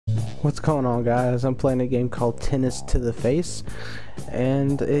What's going on, guys? I'm playing a game called Tennis to the Face,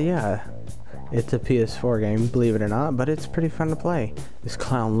 and yeah, it's a PS4 game, believe it or not, but it's pretty fun to play. This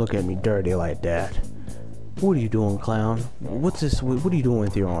clown look at me dirty like that. What are you doing, clown? What's this? What are you doing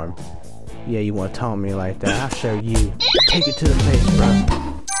with your arm? Yeah, you want to taunt me like that? I'll show you. Take it to the face, bro.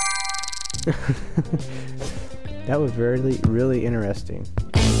 That was really interesting.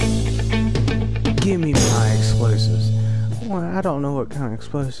 Give me my explosives. Well, I don't know what kind of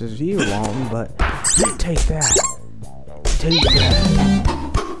explosives you want, but take that. Take that.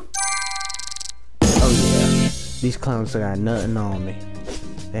 Oh yeah, these clowns got nothing on me.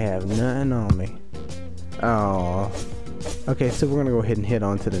 They have nothing on me. Oh. Okay, so we're gonna go ahead and hit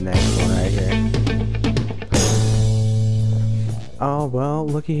on to the next one right here. Oh, well,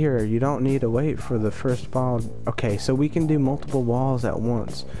 looky here. You don't need to wait for the first ball. Okay, so we can do multiple balls at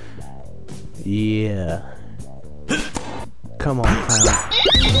once. Yeah. Come on, clown.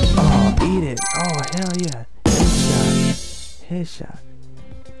 Oh, eat it. Oh, hell yeah. Headshot. Headshot.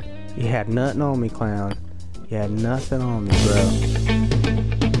 You had nothing on me, clown. You had nothing on me, bro.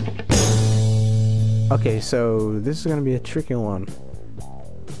 Okay, so this is gonna be a tricky one.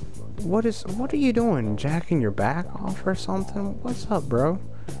 What are you doing? Jacking your back off or something? What's up, bro?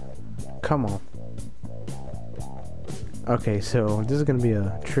 Come on. Okay, so this is gonna be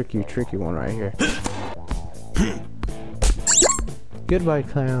a tricky one right here. Goodbye,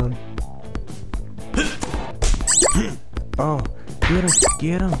 clown. Oh,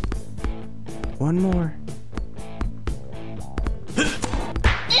 get him. One more.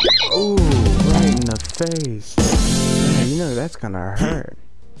 Oh, right in the face. Man, you know that's gonna hurt.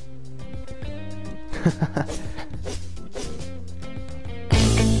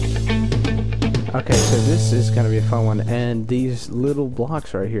 Okay, so this is gonna be a fun one, and these little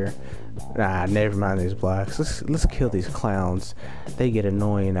blocks right here. Nah, never mind these blocks. Let's kill these clowns. They get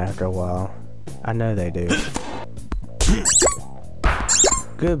annoying after a while. I know they do.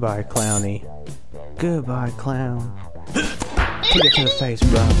 Goodbye, clowny. Goodbye, clown. Take it to the face,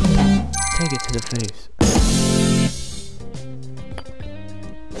 bro. Take it to the face.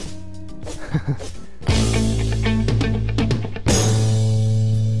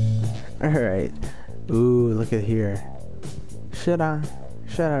 Alright. Ooh, look at here. Should I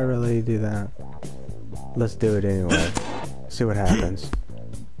really do that? Let's do it anyway. See what happens.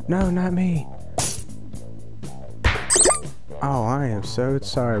 No, not me. Oh, I am so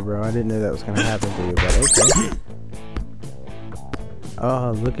sorry, bro. I didn't know that was gonna happen to you, but okay.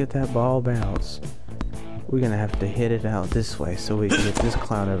 Oh, look at that ball bounce. We're gonna have to hit it out this way so we can get this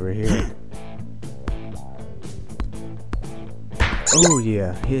clown over here. Oh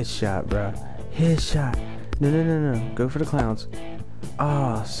yeah, his shot, bro. His shot. No. Go for the clowns.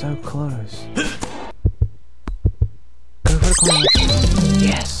 Oh, so close. Go for the clowns.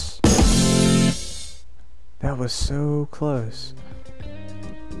 Yes. That was so close.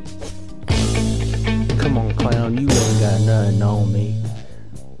 Come on, clown. You ain't got nothing on me.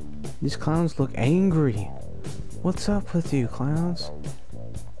 These clowns look angry. What's up with you, clowns?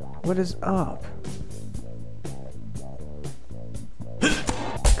 What is up?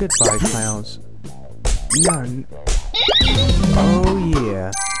 Goodbye, clowns. None. Oh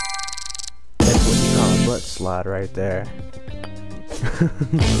yeah. That's what you call a butt slide right there.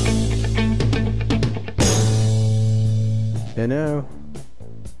 You know.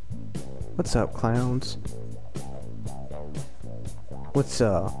 What's up, clowns? What's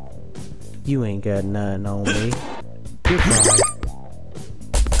up? You ain't got nothing on me. Goodbye.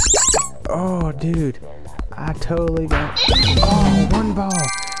 Oh, dude. I totally got... Oh, one ball.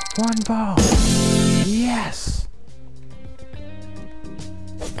 One ball. Yes.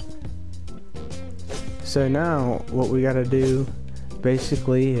 So now what we gotta do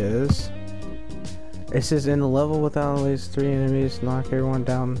basically is, it says in a level without at least 3 enemies, knock everyone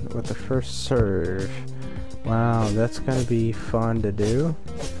down with the first serve. Wow, that's gonna be fun to do.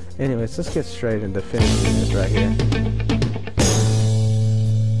 Anyways, let's get straight into finishing this right here.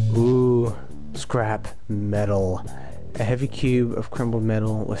 Ooh, scrap metal. A heavy cube of crumbled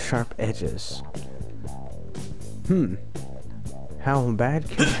metal with sharp edges. How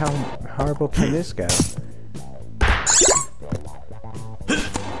horrible can this go?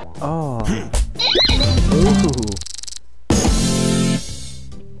 Oh. Ooh.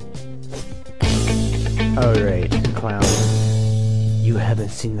 Alright, clown. You haven't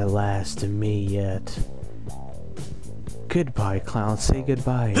seen the last of me yet. Goodbye, clown. Say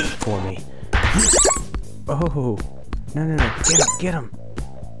goodbye for me. Oh. No. Get him.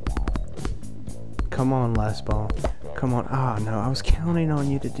 Come on, last ball. Come on. Ah, no. I was counting on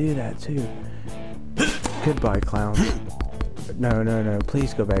you to do that, too. Goodbye, clowns. No, no, no.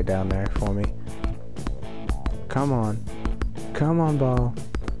 Please go back down there for me. Come on. Come on, ball.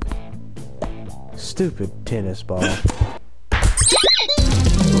 Stupid tennis ball.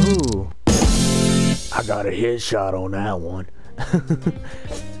 Ooh. I got a headshot on that one.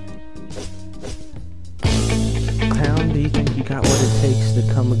 Clown, do you think you got what it takes to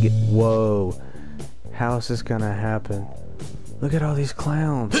come again? Whoa. How is this gonna happen? Look at all these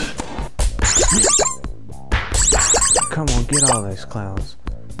clowns. Come on, get all those clowns.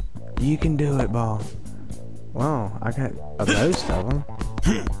 You can do it, ball. Wow, I got most of them.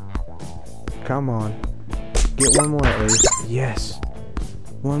 Come on. Get one more at least. Yes.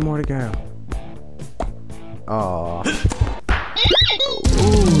 One more to go. Aw.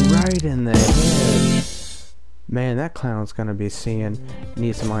 Ooh, right in the head. Man, that clown's gonna be seeing.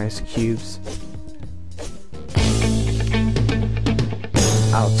 Need some ice cubes.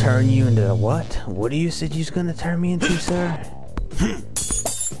 I'll turn you into what? What do you said you was gonna turn me into, sir?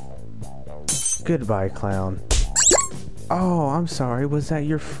 Goodbye, clown. Oh, I'm sorry. Was that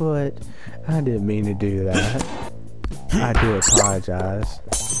your foot? I didn't mean to do that. I do apologize.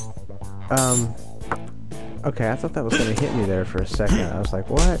 Okay, I thought that was gonna hit me there for a second. I was like,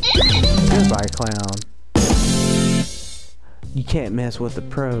 what? Goodbye, clown. You can't mess with a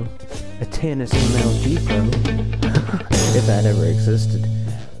pro. A tennis MLG pro. If that ever existed.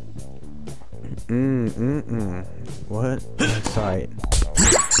 What a sight.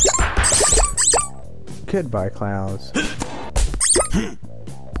 Goodbye, clowns.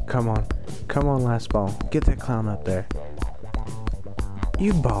 Come on. Come on, last ball. Get that clown up there.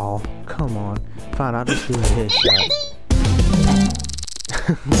 You ball. Come on. Fine, I'll just do a headshot.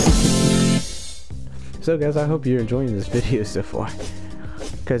 So guys, I hope you're enjoying this video so far.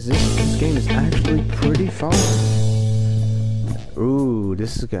 Because this game is actually pretty fun. Ooh,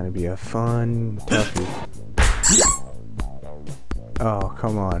 this is gonna be a fun toughie. Oh,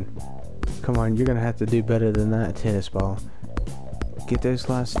 come on. Come on, you're gonna have to do better than that, tennis ball. Get those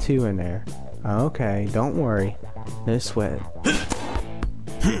last two in there. Okay, don't worry. No sweat.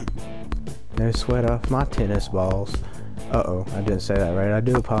 No sweat off my tennis balls. Uh-oh, I didn't say that right. I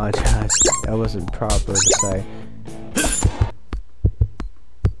do apologize. That wasn't proper to say.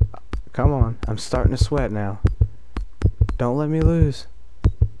 Come on, I'm starting to sweat now. Don't let me lose.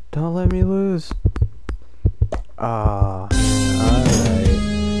 Don't let me lose. Ah, alright.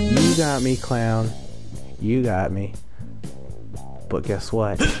 You got me, clown. You got me. But guess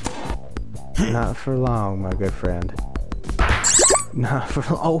what? Not for long, my good friend. Not for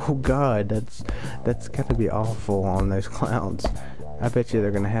oh god, that's gotta be awful on those clowns. I bet you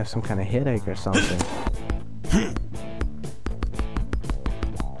they're gonna have some kind of headache or something.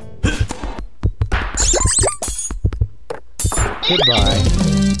 Goodbye.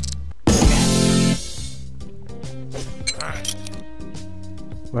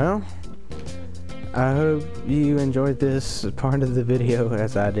 Well, I hope you enjoyed this part of the video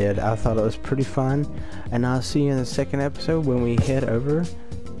as I did. I thought it was pretty fun, and I'll see you in the second episode when we head over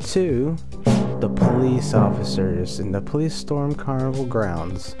to the police officers in the Police Storm Carnival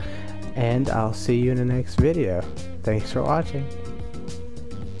grounds. And I'll see you in the next video. Thanks for watching.